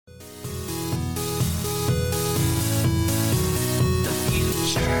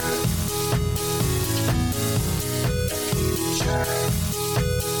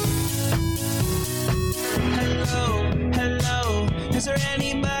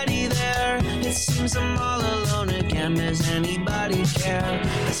It seems I'm all alone again. Does anybody care?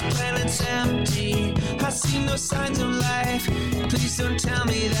 This planet's empty. I see no signs of life. Please don't tell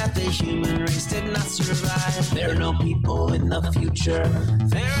me that the human race did not survive. There are no people in the future.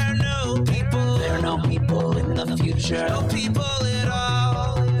 There are no people. There are no people in the future. No people at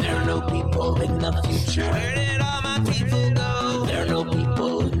all. There are no people in the future. Where did all my people go? There are no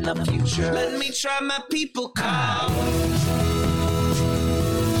people in the future. Let me try my people call.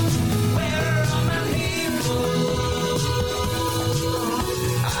 Where are all my people?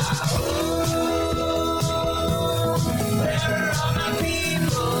 Where are all my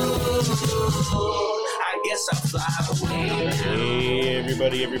people? I guess I'll fly away now. Hey,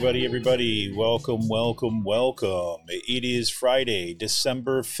 everybody. Welcome. It is Friday,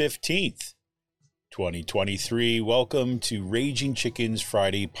 December 15th, 2023. Welcome to Raging Chicken's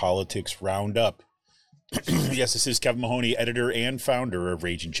Friday Politics Roundup. Yes, this is Kevin Mahoney, editor and founder of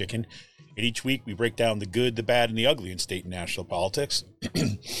Raging Chicken. And each week we break down the good, the bad, and the ugly in state and national politics.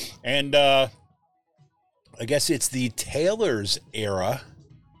 And I guess it's the Taylor's era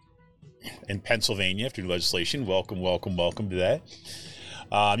in Pennsylvania after legislation. Welcome to that.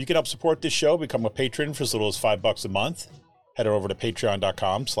 You can help support this show, become a patron for as little as $5 a month. Head over to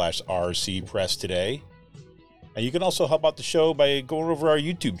patreon.com/rcpress today. And you can also help out the show by going over our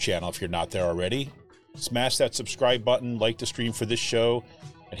YouTube channel if you're not there already. Smash that subscribe button, like the stream for this show,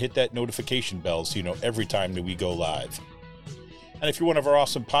 and hit that notification bell so you know every time that we go live. And if you're one of our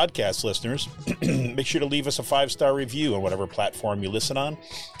awesome podcast listeners, make sure to leave us a 5-star review on whatever platform you listen on.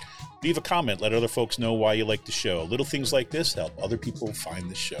 Leave a comment, let other folks know why you like the show. Little things like this help other people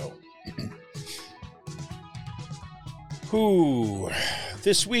find the show.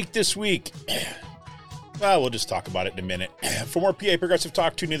 This week. Well, we'll just talk about it in a minute. For more PA Progressive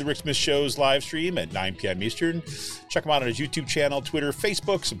Talk, tune in to the Rick Smith Show's live stream at 9 p.m. Eastern. Check him out on his YouTube channel, Twitter,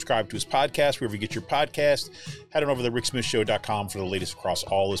 Facebook. Subscribe to his podcast wherever you get your podcast. Head on over to ricksmithshow.com for the latest across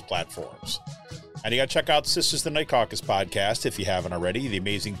all his platforms. And you got to check out Sisters of the Night Caucus podcast if you haven't already. The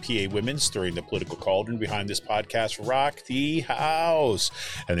amazing PA women stirring the political cauldron behind this podcast rock the house.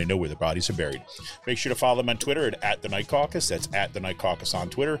 And they know where their bodies are buried. Make sure to follow them on Twitter at The Night Caucus. That's at The Night Caucus on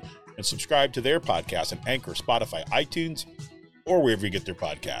Twitter. And subscribe to their podcast on Anchor, Spotify, iTunes, or wherever you get their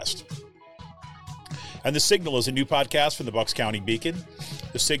podcast. And The Signal is a new podcast from the Bucks County Beacon.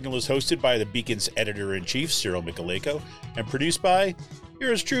 The Signal is hosted by the Beacon's editor-in-chief, Cyril Michaleko, and produced by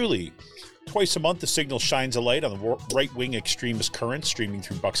yours truly. Twice a month, The Signal shines a light on the right-wing extremist currents streaming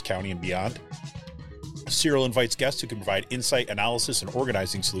through Bucks County and beyond. Cyril invites guests who can provide insight, analysis, and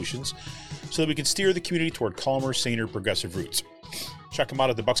organizing solutions so that we can steer the community toward calmer, saner, progressive roots. Check them out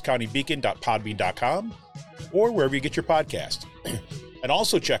at thebuckscountybeacon.podbean.com or wherever you get your podcast. And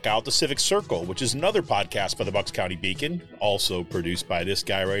also check out The Civic Circle, which is another podcast by the Bucks County Beacon, also produced by this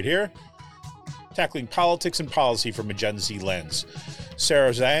guy right here, tackling politics and policy from a Gen Z lens.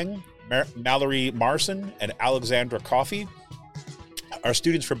 Sarah Zhang, Mallory Marson, and Alexandra Coffey are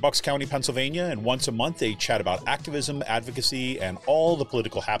students from Bucks County, Pennsylvania, and once a month they chat about activism, advocacy, and all the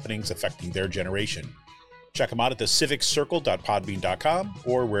political happenings affecting their generation. Check them out at theciviccircle.podbean.com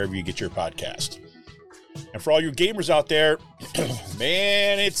or wherever you get your podcast. And for all you gamers out there,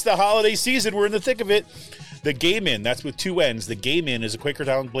 man, it's the holiday season. We're in the thick of it. The Game Inn, that's with two N's. The Game Inn is a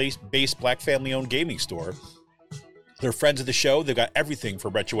Quakertown-based black family-owned gaming store. They're friends of the show. They've got everything for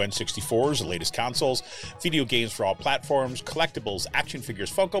retro N64s, the latest consoles, video games for all platforms, collectibles, action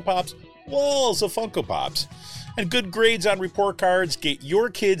figures, Funko Pops, walls of Funko Pops, and good grades on report cards. Get your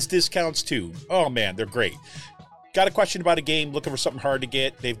kids discounts too. Oh man, they're great. Got a question about a game, looking for something hard to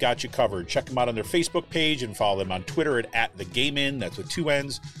get, they've got you covered. Check them out on their Facebook page and follow them on Twitter at @thegameinns, that's with two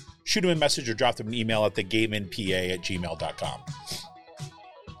N's. Shoot them a message or drop them an email at thegameinpa@gmail.com.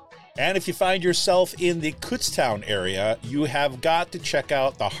 And if you find yourself in the Kutztown area, you have got to check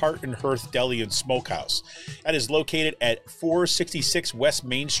out the Heart and Hearth Deli and Smokehouse. That is located at 466 West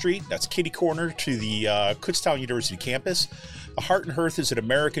Main Street. That's kitty corner to the Kutztown University campus. The Heart and Hearth is an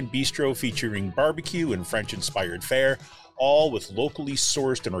American bistro featuring barbecue and French-inspired fare, all with locally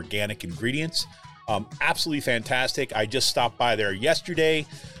sourced and organic ingredients. Absolutely fantastic. I just stopped by there yesterday.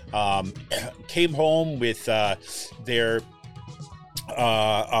 Came home with their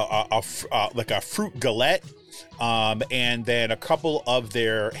like a fruit galette and then a couple of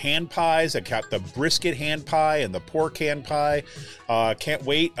their hand pies. I got the brisket hand pie and the pork hand pie. Can't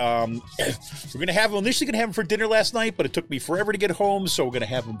wait. We're gonna have them. Initially gonna have them for dinner last night, but it took me forever to get home, so we're gonna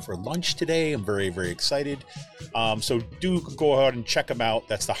have them for lunch today. I'm very, very excited. So do go ahead and check them out.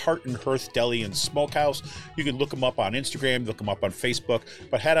 That's the Heart and Hearth Deli and Smokehouse. You can look them up on Instagram, look them up on Facebook,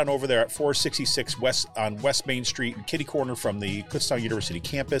 but head on over there at 466 West on West Main Street in kitty corner from the Kutztown University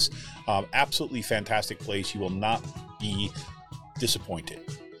campus. Absolutely fantastic place. You will not be disappointed.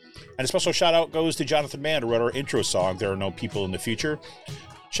 And a special shout out goes to Jonathan Mann, who wrote our intro song, There Are No People in the Future.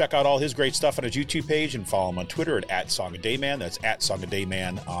 Check out all his great stuff on his YouTube page and follow him on Twitter at @SongADayMan. That's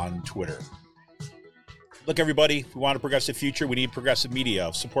 @SongADayMan on Twitter. Look, everybody, if we want a progressive future, we need progressive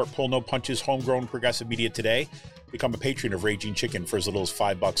media. Support Pull No Punches, homegrown progressive media today. Become a patron of Raging Chicken for as little as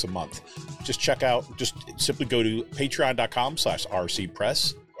 $5 a month. Just simply go to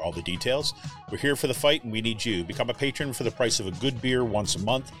patreon.com/rcpress. All the details. We're here for the fight, and we need you. Become a patron for the price of a good beer once a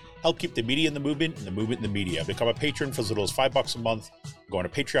month. Help keep the media in the movement and the movement in the media. Become a patron for as little as $5 a month. Go to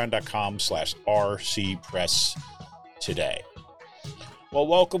patreon.com/rcpress today. Well,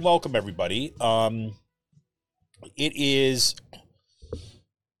 welcome, everybody. It is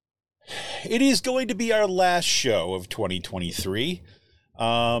going to be our last show of 2023.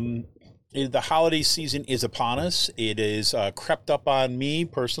 The holiday season is upon us. It is crept up on me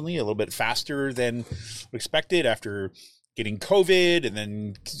personally a little bit faster than expected after getting COVID, and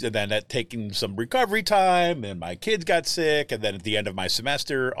then that taking some recovery time, and my kids got sick, and then at the end of my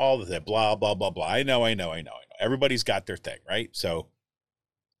semester, all of that blah, blah, blah, blah. I know. Everybody's got their thing, right? So,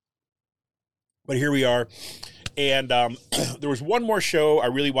 but here we are. And there was one more show I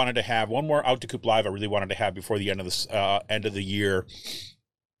really wanted to have, one more Out to Coop Live I really wanted to have before the end of the year.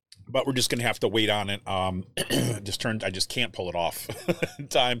 But we're just going to have to wait on it. I just can't pull it off in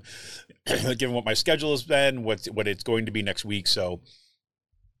time, given what my schedule has been, what it's going to be next week. So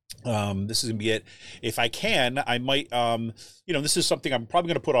this is going to be it. If I can, I might, this is something I'm probably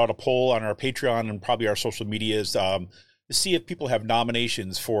going to put out a poll on our Patreon and probably our social medias to see if people have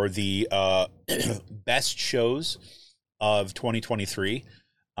nominations for the best shows of 2023.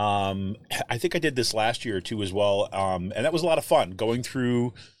 I think I did this last year too as well. And that was a lot of fun going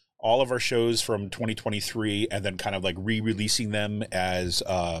through all of our shows from 2023 and then kind of like re-releasing them as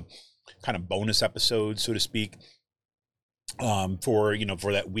kind of bonus episodes, so to speak, for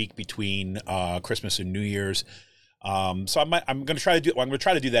that week between Christmas and New Year's. So I'm going to try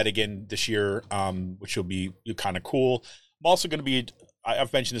to do that again this year, which will be kind of cool. I'm also going to be,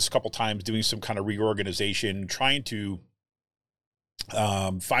 I've mentioned this a couple times, doing some kind of reorganization, trying to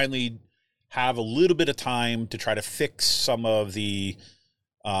finally have a little bit of time to try to fix some of the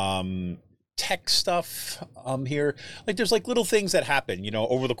tech stuff here. Like there's like little things that happen,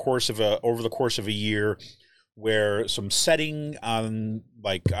 over the course of a year, where some setting on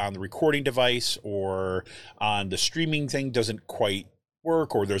the recording device or on the streaming thing doesn't quite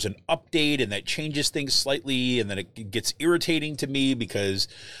work, or there's an update and that changes things slightly, and then it gets irritating to me because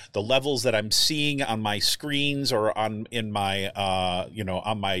the levels that I'm seeing on my screens or on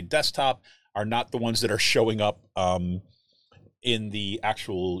my desktop are not the ones that are showing up in the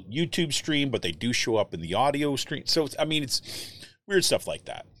actual YouTube stream, but they do show up in the audio stream. So it's weird stuff like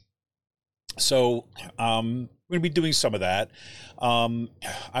that. So I'm going to be doing some of that. I'm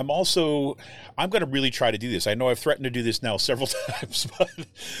going to really try to do this. I know I've threatened to do this now several times, but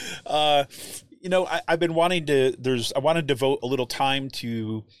I've been wanting to. I want to devote a little time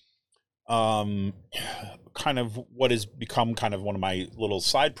to kind of what has become kind of one of my little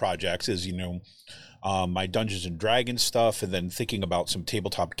side projects is my Dungeons and Dragons stuff, and then thinking about some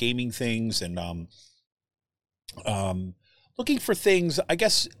tabletop gaming things, and looking for things, I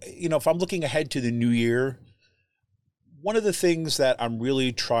guess, if I'm looking ahead to the new year, one of the things that I'm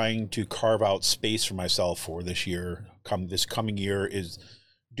really trying to carve out space for myself for this year, this coming year, is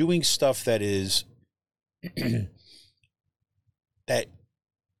doing stuff that is, that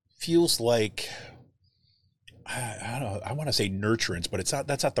feels like, I don't know, I want to say nurturance, but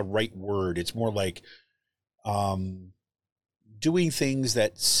that's not the right word. It's more like doing things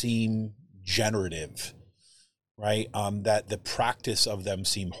that seem generative, right? That the practice of them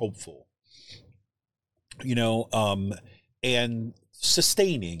seem hopeful, and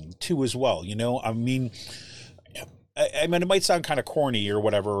sustaining too as well. I mean, it might sound kind of corny or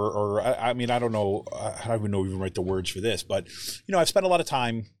whatever, or I don't know. I don't even know even write the words for this, but I've spent a lot of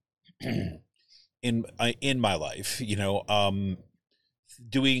time in my life,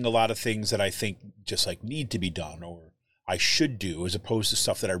 doing a lot of things that I think just like need to be done or I should do, as opposed to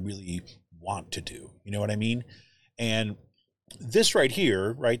stuff that I really want to do. You know what I mean? And this right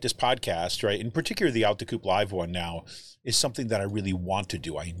here, right, this podcast, right, in particular the Out the Coop Live one now, is something that I really want to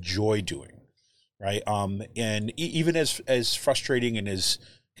do. I enjoy doing, right? And even as frustrating and as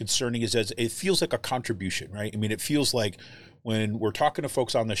concerning as it feels like a contribution, right? I mean, it feels like when we're talking to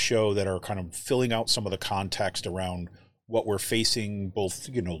folks on the show that are kind of filling out some of the context around what we're facing, both,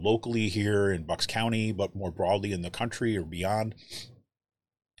 you know, locally here in Bucks County, but more broadly in the country or beyond,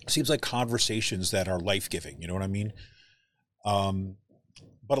 it seems like conversations that are life-giving, you know what I mean?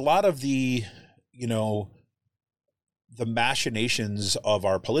 But a lot of the, you know, the machinations of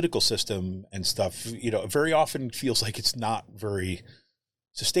our political system and stuff, you know, very often feels like it's not very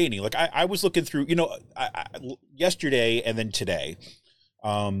sustaining. Like I was looking through, you know, yesterday and then today,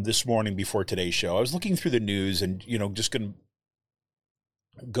 this morning before today's show, I was looking through the news and, you know, just going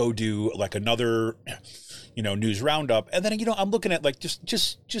to go do like another, you know, news roundup. And then, you know, I'm looking at like,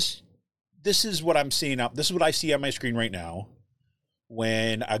 just this is what I'm seeing up. This is what I see on my screen right now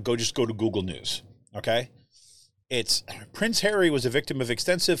when I go to Google News. Okay. It's Prince Harry was a victim of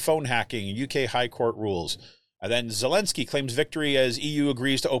extensive phone hacking and UK High Court rules. And then Zelensky claims victory as EU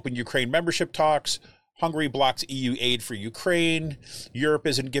agrees to open Ukraine membership talks. Hungary blocks EU aid for Ukraine. Europe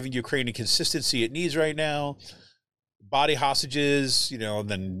isn't giving Ukraine the consistency it needs right now. Body hostages, you know, and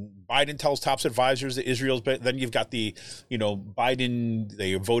then Biden tells top advisors that Israel's, but then you've got the, you know, Biden,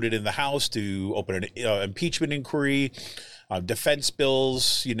 they voted in the House to open an impeachment inquiry. Defense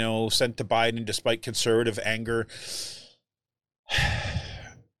bills, you know, sent to Biden despite conservative anger.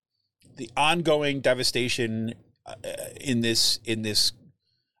 The ongoing devastation in this,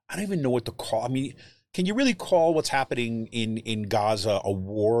 I don't even know what to call. I mean, can you really call what's happening in Gaza a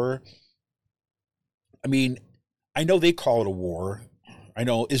war? I mean, I know they call it a war. I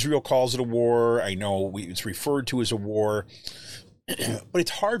know Israel calls it a war. I know it's referred to as a war. But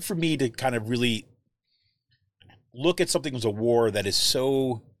it's hard for me to kind of really look at something as a war that is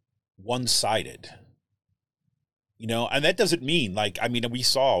so one-sided. You know, and that doesn't mean, like, I mean, we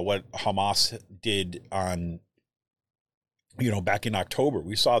saw what Hamas did on, you know, back in October.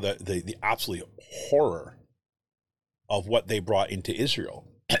 We saw the absolute horror of what they brought into Israel.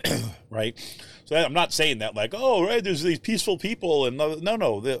 Right? So I'm not saying that like, oh, right, there's these peaceful people and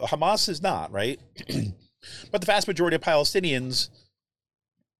no, the Hamas is not, right? But the vast majority of Palestinians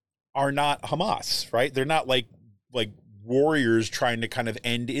are not Hamas, right? They're not like warriors trying to kind of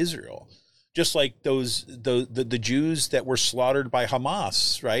end Israel. Just like the Jews that were slaughtered by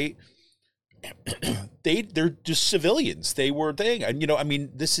Hamas, right? They're just civilians. They were thing, and you know, I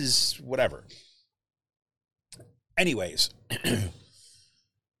mean, this is whatever. Anyways,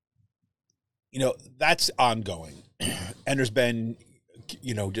 you know, that's ongoing, and there's been,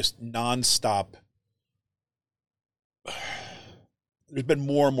 you know, just nonstop. There's been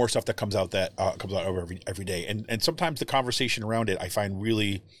more and more stuff that comes out over every day, and sometimes the conversation around it I find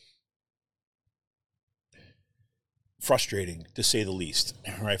really frustrating, to say the least,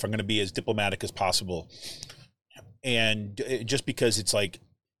 right? If I'm going to be as diplomatic as possible. And just because it's like,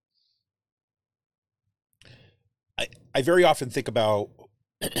 I very often think about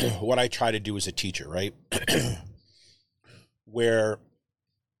what I try to do as a teacher, right? Where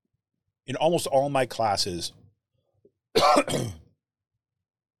in almost all my classes,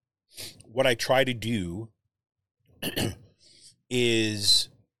 what I try to do is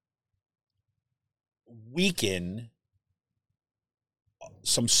weaken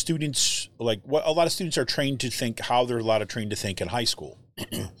some students, like what a lot of students are trained to think, how they're trained to think in high school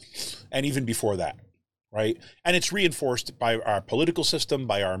and even before that, right? And it's reinforced by our political system,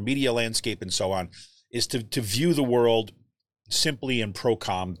 by our media landscape and so on, is to view the world simply in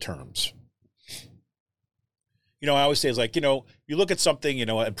pro-com terms. You know, I always say, it's like, you know, you look at something, you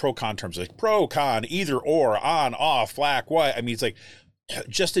know, in pro-con terms, like pro-con, either or, on, off, black, white. I mean, it's like,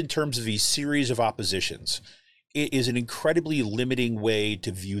 just in terms of these series of oppositions, it is an incredibly limiting way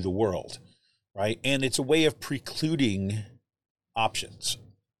to view the world, right? And it's a way of precluding options,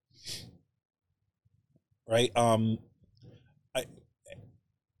 right? And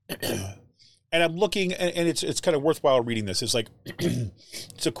I'm looking, and it's kind of worthwhile reading this. It's like,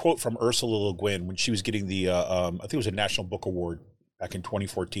 it's a quote from Ursula Le Guin when she was getting the, I think it was a National Book Award back in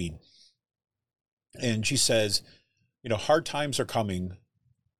 2014. And she says, you know, hard times are coming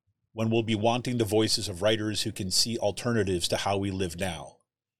when we'll be wanting the voices of writers who can see alternatives to how we live now,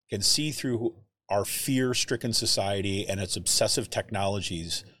 can see through our fear-stricken society and its obsessive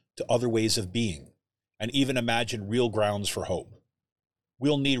technologies to other ways of being, and even imagine real grounds for hope.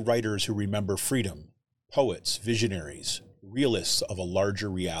 We'll need writers who remember freedom, poets, visionaries, realists of a larger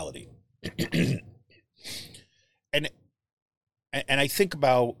reality. And I think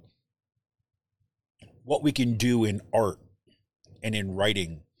about what we can do in art and in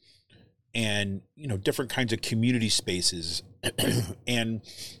writing and, different kinds of community spaces and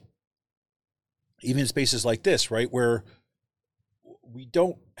even spaces like this, right? Where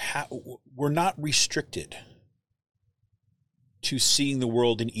we're not restricted to seeing the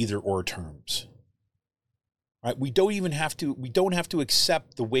world in either or terms, right? We don't have to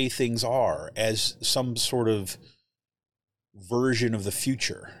accept the way things are as some sort of version of the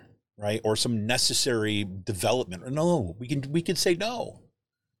future, right? Or some necessary development. No, we can say no.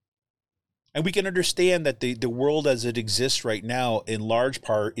 And we can understand that the world as it exists right now, in large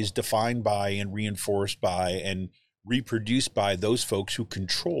part, is defined by and reinforced by and reproduced by those folks who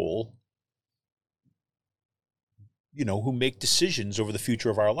control, who make decisions over the future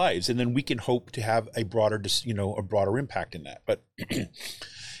of our lives. And then we can hope to have a broader impact in that. But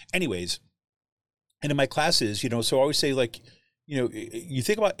anyways, and in my classes, so I always say, like, you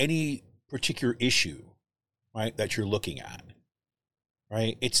think about any particular issue, right, that you're looking at,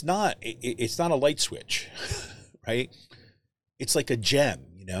 right? It's not a light switch, right? It's like a gem,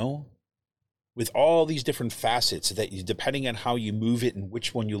 with all these different facets that depending on how you move it and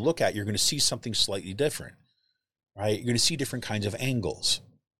which one you look at, you're going to see something slightly different, right? You're going to see different kinds of angles.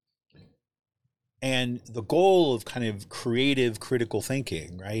 And the goal of kind of creative, critical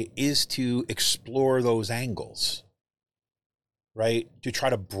thinking, right, is to explore those angles, right? To try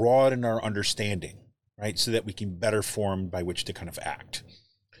to broaden our understanding, right? So that we can better form by which to kind of act,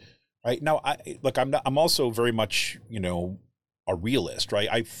 right? Now, I'm also very much, a realist, right?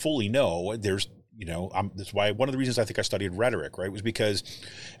 I fully know there's, that's why one of the reasons I think I studied rhetoric, right, was because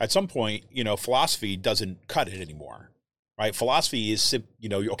at some point, philosophy doesn't cut it anymore, right? Philosophy is,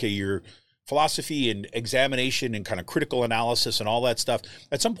 your philosophy and examination and kind of critical analysis and all that stuff.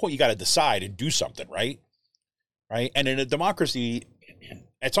 At some point, you got to decide and do something, right? Right. And in a democracy,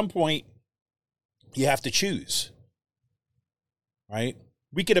 at some point, you have to choose, right?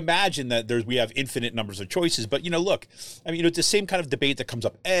 We can imagine that we have infinite numbers of choices, but, look, I mean, it's the same kind of debate that comes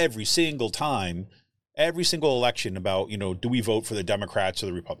up every single time, every single election about, do we vote for the Democrats or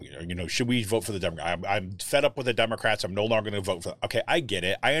the Republicans? Should we vote for the Democrats? I'm fed up with the Democrats. I'm no longer going to vote for them. Okay, I get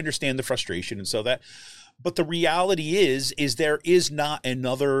it. I understand the frustration and so that, but the reality is there is not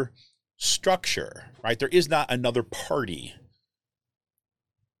another structure, right? There is not another party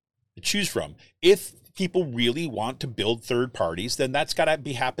to choose from. If people really want to build third parties, then that's got to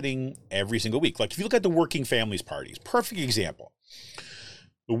be happening every single week. Like if you look at the Working Families Parties, perfect example.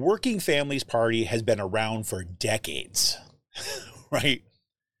 The Working Families Party has been around for decades, right?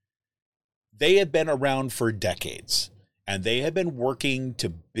 They have been around for decades, and they have been working to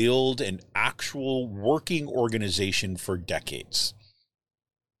build an actual working organization for decades.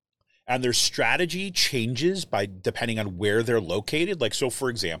 And their strategy changes depending on where they're located. Like, so for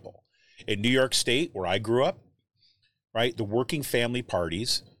example, in New York State, where I grew up, right, the Working Family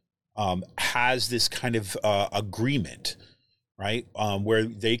Parties has this kind of agreement, right, where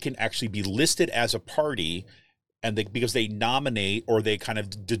they can actually be listed as a party, and because they nominate or they kind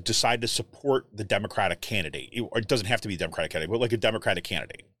of decide to support the Democratic candidate. It doesn't have to be a Democratic candidate, but like a Democratic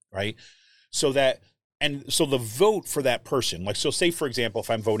candidate, right? So the vote for that person, like, so say, for example, if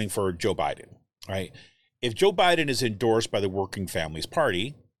I'm voting for Joe Biden, right, if Joe Biden is endorsed by the Working Families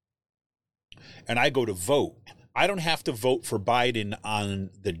Party, and I go to vote, I don't have to vote for Biden on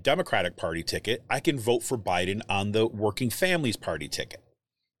the Democratic Party ticket. I can vote for Biden on the Working Families Party ticket,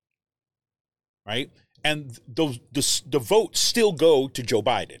 right? And the votes still go to Joe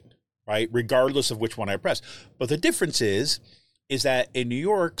Biden, right, regardless of which one I press. But the difference is that in New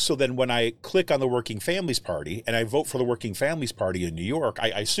York, so then when I click on the Working Families Party and I vote for the Working Families Party in New York, I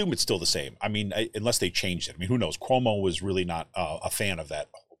assume it's still the same. I mean, unless they changed it. I mean, who knows? Cuomo was really not a fan of that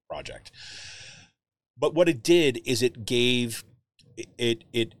whole project. But what it did is it gave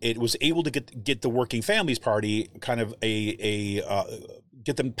it was able to get the Working Families Party kind of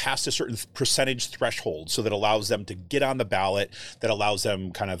get them past a certain percentage threshold, so that allows them to get on the ballot, that allows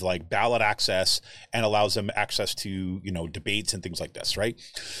them kind of like ballot access and allows them access to, debates and things like this, right?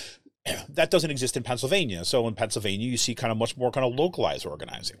 That doesn't exist in Pennsylvania. So in Pennsylvania, you see kind of much more kind of localized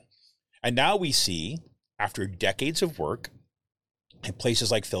organizing. And now we see, after decades of work in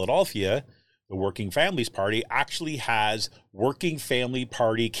places like Philadelphia, the Working Families Party actually has Working Family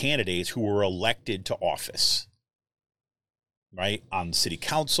Party candidates who were elected to office, right, on city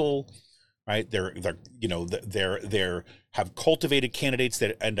council, right? They're have cultivated candidates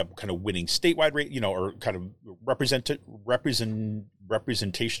that end up kind of winning statewide, or kind of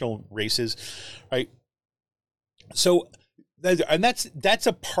representational races, right? So, and that's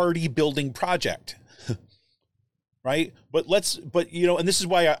a party building project. Right. But and this is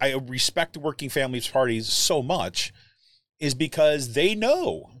why I respect the Working Families Parties so much, is because they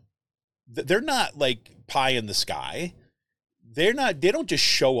know that they're not like pie in the sky. They don't just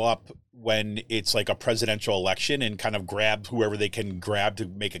show up when it's like a presidential election and kind of grab whoever they can grab to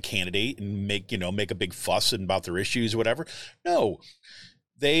make a candidate and make a big fuss about their issues or whatever. No,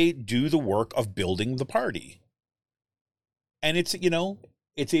 they do the work of building the party. And it's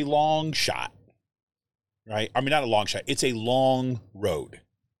a long shot, right? I mean, not a long shot. It's a long road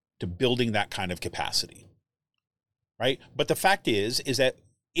to building that kind of capacity, right? But the fact is that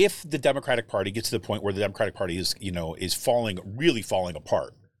if the Democratic Party gets to the point where the Democratic Party is really falling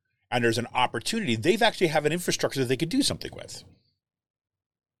apart, and there's an opportunity, they've actually have an infrastructure that they could do something with.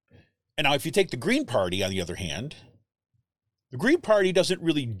 And now if you take the Green Party, on the other hand, the Green Party doesn't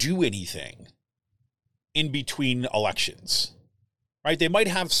really do anything in between elections, right? They might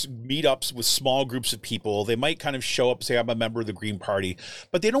have meetups with small groups of people. They might kind of show up and say, I'm a member of the Green Party,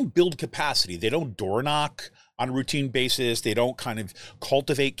 but they don't build capacity. They don't door knock on a routine basis. They don't kind of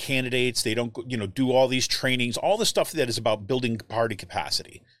cultivate candidates. They don't, do all these trainings, all the stuff that is about building party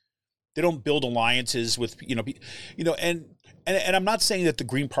capacity. They don't build alliances with, and I'm not saying that the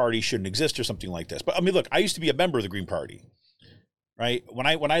Green Party shouldn't exist or something like this, but I mean, look, I used to be a member of the Green Party, right? When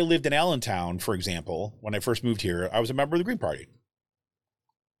I lived in Allentown, for example, when I first moved here, I was a member of the Green Party.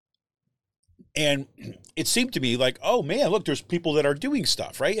 And it seemed to me like, oh man, look, there's people that are doing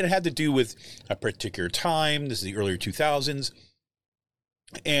stuff, right? And it had to do with a particular time. This is the earlier 2000s.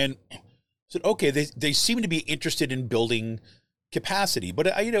 And I said, okay, they seem to be interested in building capacity, but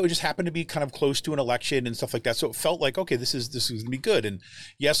it just happened to be kind of close to an election and stuff like that. So it felt like, okay, this is going to be good. And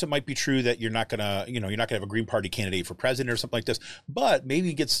yes, it might be true that you're not going to have a Green Party candidate for president or something like this, but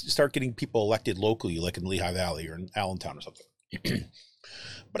maybe start getting people elected locally, like in Lehigh Valley or in Allentown or something.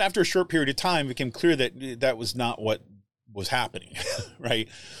 But after a short period of time, it became clear that that was not what was happening, right?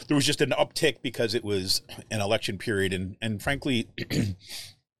 There was just an uptick because it was an election period. And frankly,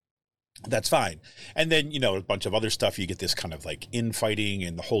 that's fine. And then, a bunch of other stuff, you get this kind of like infighting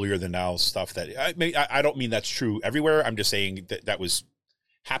and the holier than thou stuff that I don't mean that's true everywhere. I'm just saying that was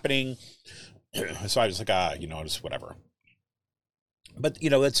happening. So I was like, just whatever. But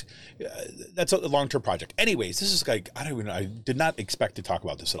that's a long-term project. Anyways, this is like, I did not expect to talk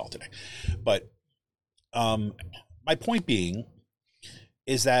about this at all today. But my point being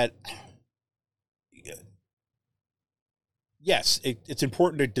is that yes, it's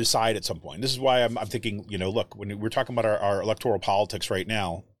important to decide at some point. This is why I'm thinking, look, when we're talking about our electoral politics right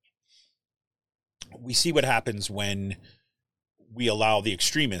now, we see what happens when we allow the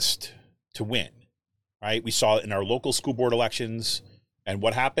extremist to win, right? We saw it in our local school board elections. And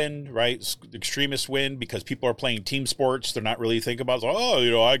what happened, right? Extremists win because people are playing team sports. They're not really thinking about,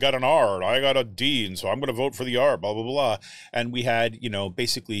 I got an R, and I got a D, and so I'm going to vote for the R, blah, blah, blah. And we had,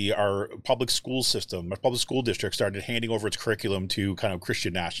 basically our public school system, our public school district started handing over its curriculum to kind of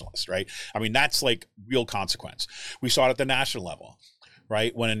Christian nationalists, right? I mean, that's like real consequence. We saw it at the national level,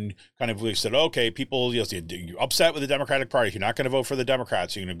 right? When kind of we said, okay, people, you're upset with the Democratic Party. You're not going to vote for the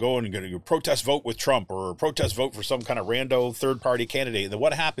Democrats. You're going to go and get a protest vote with Trump or a protest vote for some kind of rando third-party candidate. And then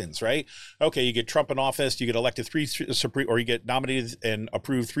what happens, right? Okay, you get Trump in office. You get elected you get nominated and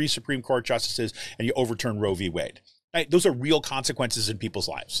approved 3 Supreme Court justices, and you overturn Roe v. Wade. Right? Those are real consequences in people's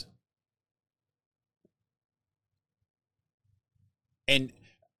lives. And,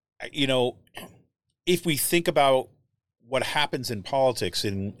 if we think about what happens in politics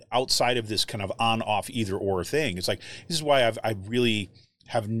and outside of this kind of on-off either-or thing, it's like, this is why I really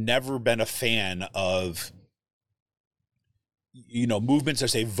have never been a fan of, movements that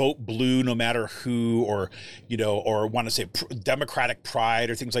say vote blue no matter who, or want to say Democratic pride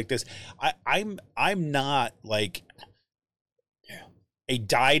or things like this. I'm not like a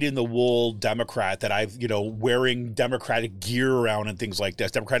dyed-in-the-wool Democrat that I've, wearing Democratic gear around and things like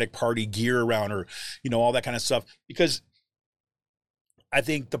this, Democratic Party gear around, or, all that kind of stuff, because I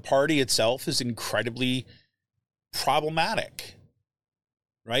think the party itself is incredibly problematic,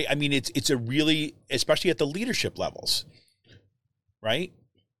 right? I mean, it's a really, especially at the leadership levels, right?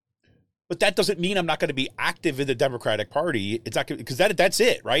 But that doesn't mean I'm not going to be active in the Democratic Party. It's not because that's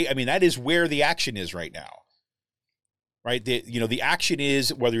it, right? I mean, that is where the action is right now, right? The action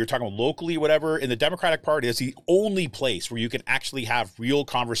is, whether you're talking locally or whatever, in the Democratic Party, it's the only place where you can actually have real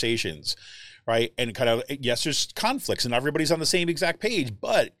conversations, right? And kind of, yes, there's conflicts and everybody's on the same exact page,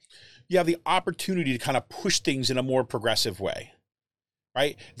 but you have the opportunity to kind of push things in a more progressive way,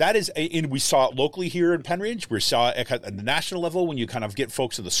 right? That is, and we saw it locally here in Penridge. We saw it at the national level when you kind of get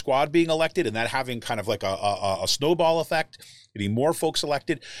folks in the squad being elected, and that having kind of like a snowball effect, getting more folks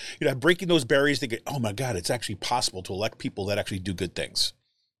elected, breaking those barriers. They get, oh my God, it's actually possible to elect people that actually do good things.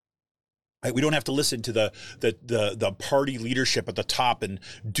 Right? We don't have to listen to the party leadership at the top and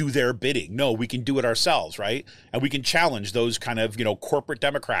do their bidding. No, we can do it ourselves, right? And we can challenge those kind of, corporate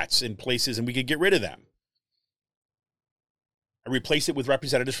Democrats in places, and we can get rid of them and replace it with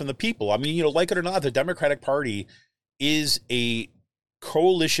representatives from the people. I mean, like it or not, the Democratic Party is a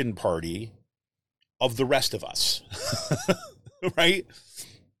coalition party of the rest of us, right?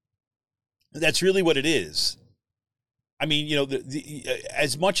 That's really what it is. I mean,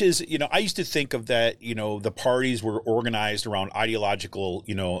 as much as, I used to think of that, the parties were organized around ideological,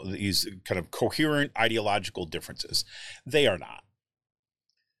 these kind of coherent ideological differences. They are not,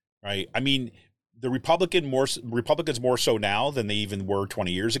 right? I mean, the Republicans more so now than they even were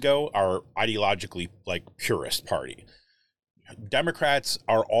 20 years ago are ideologically like purist party. Democrats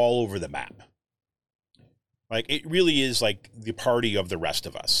are all over the map. Like, it really is like the party of the rest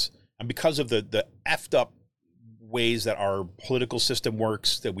of us. And because of the effed up ways that our political system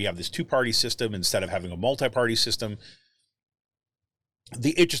works, that we have this two-party system instead of having a multi-party system,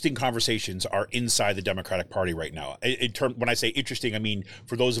 the interesting conversations are inside the Democratic Party right now. When I say interesting, I mean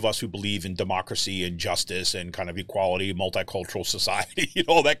for those of us who believe in democracy and justice and kind of equality, multicultural society,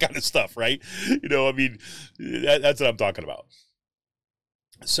 all that kind of stuff, right? I mean, that's what I'm talking about.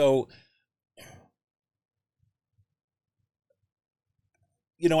 So,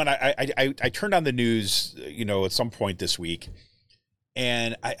 and I turned on the news, at some point this week,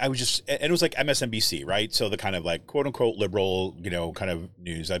 and I was just, and it was like MSNBC, right? So the kind of like quote unquote liberal, kind of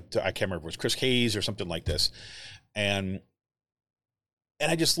news. I can't remember if it was Chris Hayes or something like this. And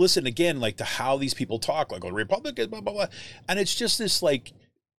I just listened again, like to how these people talk, like, oh, Republicans, blah, blah, blah. And it's just this like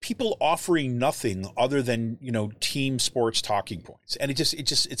people offering nothing other than, team sports talking points. And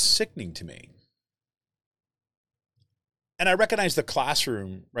it's sickening to me. And I recognize the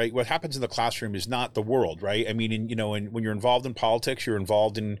classroom, right? What happens in the classroom is not the world, right? I mean, when you're involved in politics, you're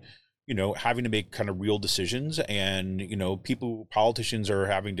involved in, having to make kind of real decisions, and, politicians are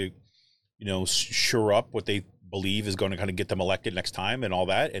having to, shore up what they believe is going to kind of get them elected next time and all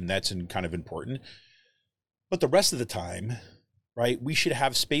that. And that's kind of important. But the rest of the time, right, we should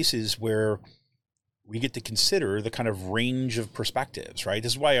have spaces where we get to consider the kind of range of perspectives, right?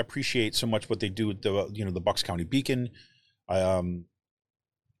 This is why I appreciate so much what they do with the Bucks County Beacon. I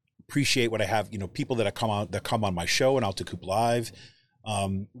appreciate what I have, people that come on my show and Out to Coop Live.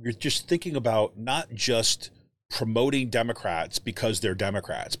 We're just thinking about not just promoting Democrats because they're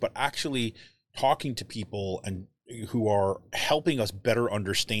Democrats, but actually talking to people and who are helping us better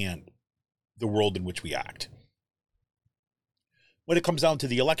understand the world in which we act. When it comes down to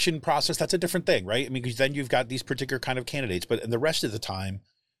the election process, that's a different thing, right? I mean, because then you've got these particular kind of candidates, but in the rest of the time,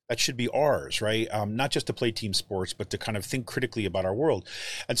 that should be ours, right? Not just to play team sports, but to kind of think critically about our world.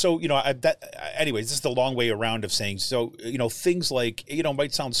 And so, anyways, this is the long way around of saying, so, things like,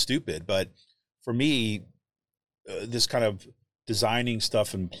 might sound stupid, but for me, this kind of designing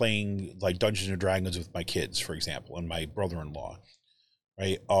stuff and playing like Dungeons and Dragons with my kids, for example, and my brother-in-law,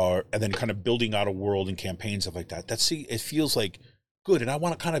 right? And then kind of building out a world and campaigns, stuff like that. It feels like good. And I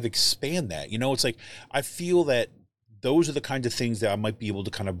want to kind of expand that, it's like, I feel that those are the kinds of things that I might be able to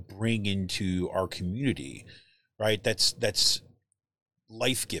kind of bring into our community, right? That's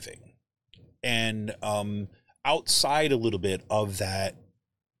life-giving. And outside a little bit of that,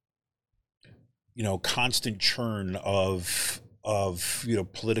 constant churn of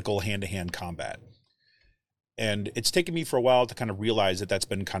political hand-to-hand combat. And it's taken me for a while to kind of realize that that's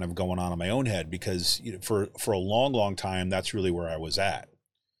been kind of going on in my own head, because for a long, long time, that's really where I was at.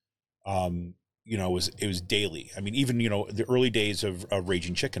 It was daily. I mean, even, the early days of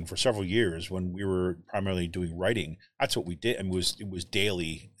Raging Chicken, for several years when we were primarily doing writing, that's what we did. And it was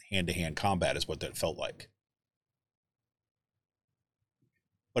daily hand-to-hand combat is what that felt like.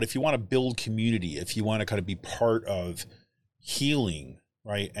 But if you want to build community, if you want to kind of be part of healing,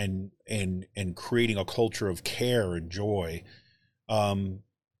 right, and creating a culture of care and joy, you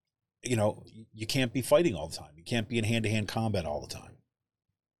can't be fighting all the time. You can't be in hand-to-hand combat all the time.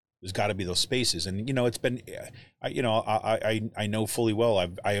 There's got to be those spaces. And, it's been, I know fully well,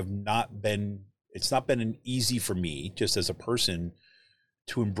 it's not been easy for me just as a person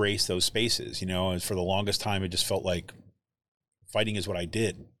to embrace those spaces, and for the longest time, it just felt like fighting is what I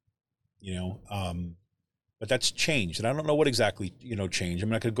did, but that's changed. And I don't know what exactly, changed. I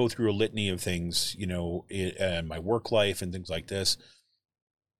mean, I could go through a litany of things, in my work life and things like this.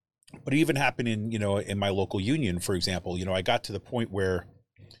 But it even happened in my local union, for example. I got to the point where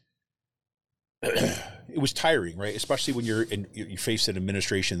it was tiring, right? Especially when you face an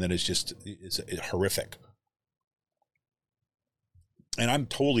administration that is horrific. And I'm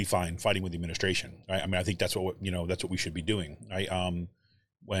totally fine fighting with the administration, right? I mean, I think that's what we should be doing, right?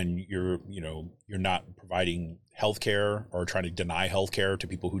 when you're not providing healthcare or trying to deny healthcare to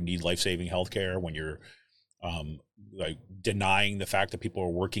people who need life-saving healthcare, when you're like denying the fact that people are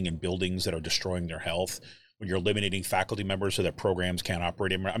working in buildings that are destroying their health, when you're eliminating faculty members so that programs can't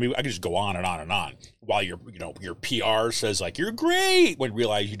operate. I mean, I can just go on and on and on while your PR says like, you're great, when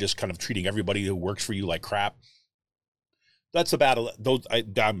realize you're just kind of treating everybody who works for you like crap. That's a battle.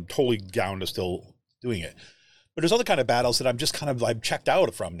 I'm totally down to still doing it. But there's other kind of battles that I'm checked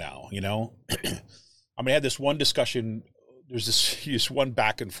out from now, I mean, I had this one discussion. There's this one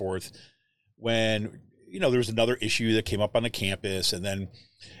back and forth when, there was another issue that came up on the campus, and then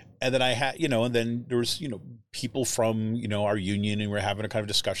I had, and then there was, people from, our union, and we're having a kind of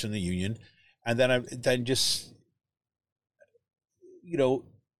discussion in the union. And then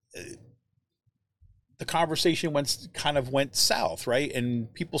the conversation went south, right?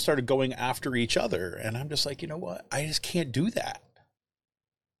 And people started going after each other. And I'm just like, you know what? I just can't do that.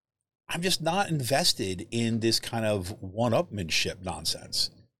 I'm just not invested in this kind of one-upmanship nonsense.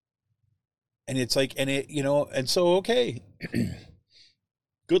 And it's like, and so, okay,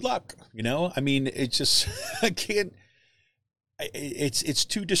 good luck. I mean, it's just, I can't, it's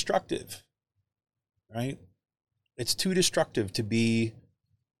too destructive, right? It's too destructive to be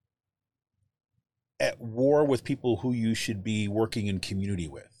at war with people who you should be working in community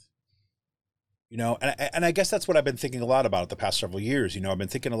with, and I guess that's what I've been thinking a lot about the past several years. I've been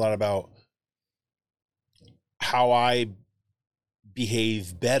thinking a lot about how I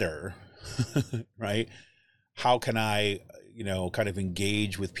behave better, right? How can I, kind of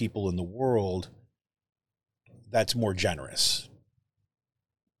engage with people in the world that's more generous,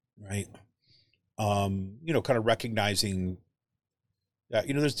 right? Kind of recognizing that,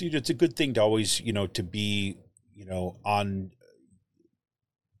 it's a good thing to always, to be,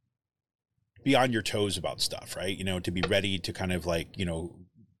 be on your toes about stuff, right? To be ready to kind of like,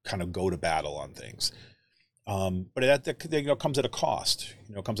 kind of go to battle on things. But that comes at a cost,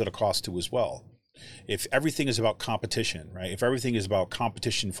 comes at a cost too as well. If everything is about competition, right? If everything is about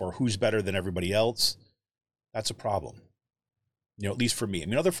competition for who's better than everybody else, that's a problem. At least for me. I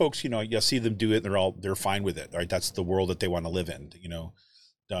mean, other folks, you see them do it and they're fine with it, right? That's the world that they want to live in,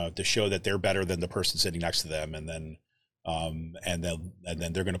 to show that they're better than the person sitting next to them. And then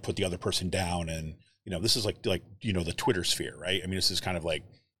they're going to put the other person down. And, this is like, the Twitter sphere, right? I mean, this is kind of like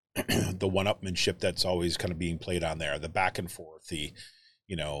the one-upmanship that's always kind of being played on there, the back and forth, the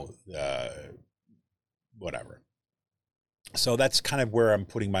whatever. So that's kind of where I'm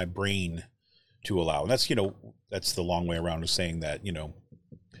putting my brain to allow. And that's, that's the long way around of saying that,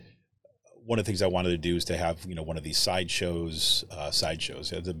 one of the things I wanted to do is to have, one of these sideshows, it's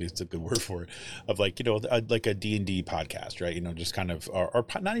a good word for it, of like, like a D&D podcast, right? Just kind of, or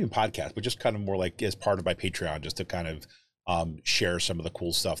not even podcast, but just kind of more like as part of my Patreon, just to kind of share some of the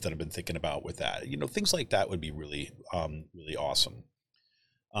cool stuff that I've been thinking about with that. Things like that would be really, really awesome.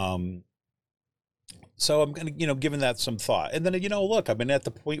 So I'm going to, giving that some thought. And then, look, I've been at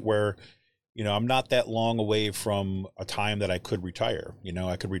the point where, I'm not that long away from a time that I could retire.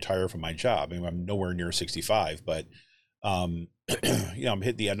 I could retire from my job. I mean, I'm nowhere near 65, but, I'm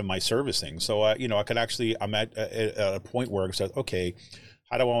hitting the end of my service thing. So, I could actually, I'm at a point where I said, okay,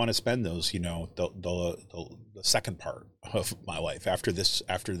 how do I want to spend those, the second part of my life after this,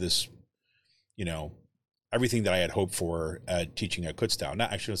 everything that I had hoped for teaching at Kutztown.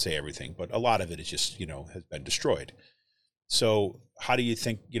 Not, I shouldn't say everything, but a lot of it is just, has been destroyed. So how do you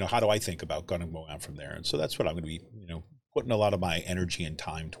think, how do I think about going on from there? And so that's what I'm going to be, putting a lot of my energy and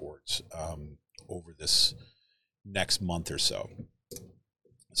time towards over this next month or so.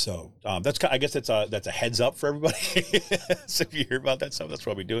 So I guess that's a heads up for everybody. So if you hear about that stuff, that's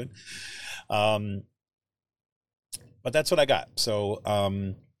what we're doing. But that's what I got. So,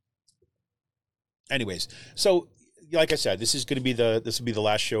 anyways, so like I said, this will be the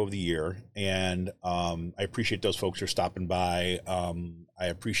last show of the year, and I appreciate those folks who are stopping by. I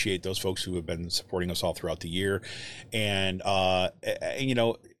appreciate those folks who have been supporting us all throughout the year, and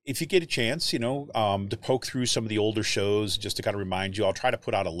if you get a chance, to poke through some of the older shows, just to kind of remind you, I'll try to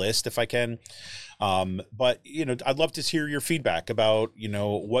put out a list if I can. But I'd love to hear your feedback about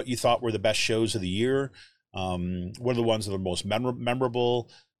what you thought were the best shows of the year. What are the ones that are most memorable?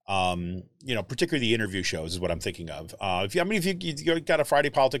 Particularly the interview shows is what I'm thinking of. If you got a Friday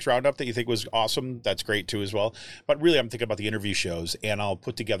Politics Roundup that you think was awesome, that's great too as well. But really, I'm thinking about the interview shows, and I'll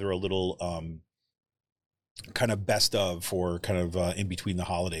put together a little kind of best of for kind of in between the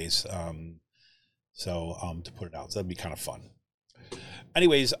holidays. To put it out, so that'd be kind of fun.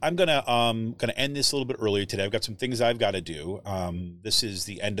 anyways, I'm gonna end this a little bit earlier today. I've got some things I've got to do. This is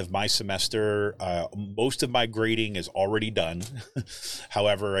the end of my semester. Most of my grading is already done.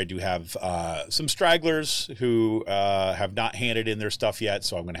 However, I do have some stragglers who have not handed in their stuff yet,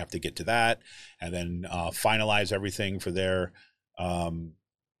 so I'm gonna have to get to that and then finalize everything for their.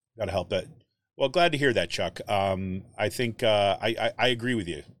 Got to help that. Well, glad to hear that, Chuck. I think I agree with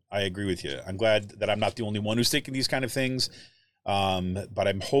you. I agree with you. I'm glad that I'm not the only one who's thinking these kind of things. But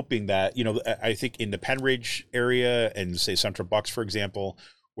I'm hoping that, I think in the Penridge area and say Central Bucks, for example,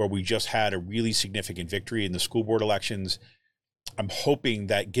 where we just had a really significant victory in the school board elections, I'm hoping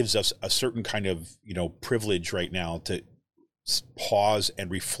that gives us a certain kind of, privilege right now to pause and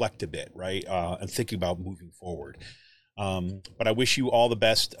reflect a bit, right? And thinking about moving forward. But I wish you all the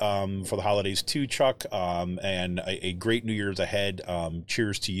best for the holidays too, Chuck, and a great New Year's ahead.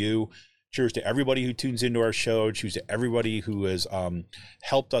 Cheers to you. Cheers to everybody who tunes into our show. Cheers to everybody who has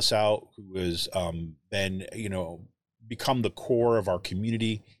helped us out, who has been, become the core of our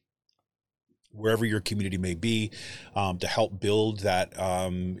community, wherever your community may be, to help build that,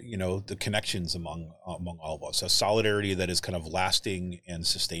 the connections among all of us, a solidarity that is kind of lasting and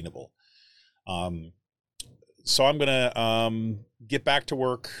sustainable. So I'm going to get back to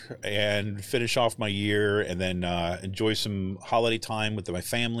work and finish off my year and then enjoy some holiday time with my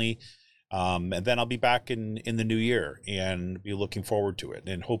family. And then I'll be back in the new year and be looking forward to it.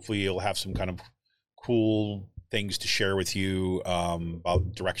 And hopefully you'll have some kind of cool things to share with you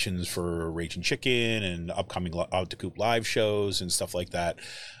about directions for Raging Chicken and upcoming Out to Coop live shows and stuff like that.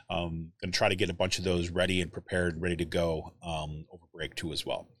 Going to try to get a bunch of those ready and prepared, ready to go over break too as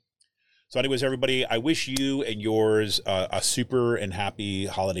well. So anyways, everybody, I wish you and yours a super and happy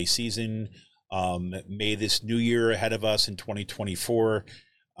holiday season. May this new year ahead of us in 2024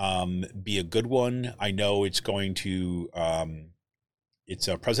 be a good one. I know it's going to, it's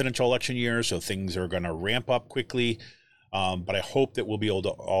a presidential election year, so things are going to ramp up quickly. But I hope that we'll be able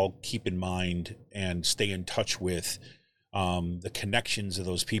to all keep in mind and stay in touch with the connections of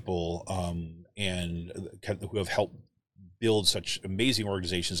those people and who have helped build such amazing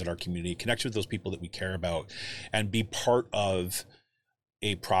organizations in our community, connect with those people that we care about, and be part of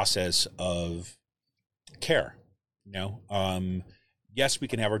a process of care. Yes, we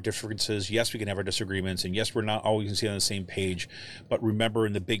can have our differences. Yes, we can have our disagreements. And yes, we're not always going to see on the same page. But remember,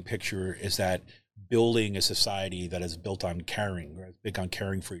 in the big picture is that building a society that is built on caring, right? Big on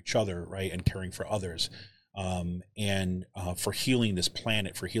caring for each other, right? And caring for others. And for healing this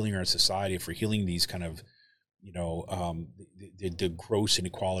planet, for healing our society, for healing these kind of the gross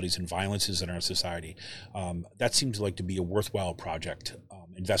inequalities and violences in our society. That seems like to be a worthwhile project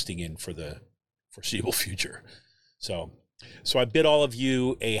investing in for the foreseeable future. So I bid all of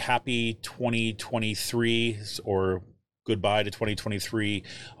you a happy 2023 or goodbye to 2023.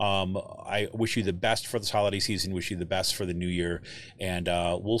 I wish you the best for this holiday season, wish you the best for the new year, and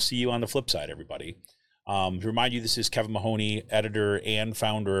we'll see you on the flip side, everybody. To remind you, this is Kevin Mahoney, editor and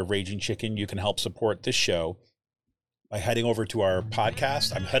founder of Raging Chicken. You can help support this show by heading over to our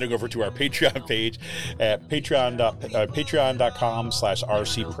podcast. I'm heading over to our Patreon page at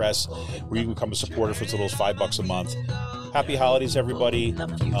patreon.com/RC Press, where you can become a supporter for as little as $5 a month. Happy holidays, everybody.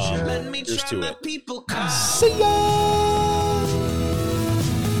 Here's to it. See ya!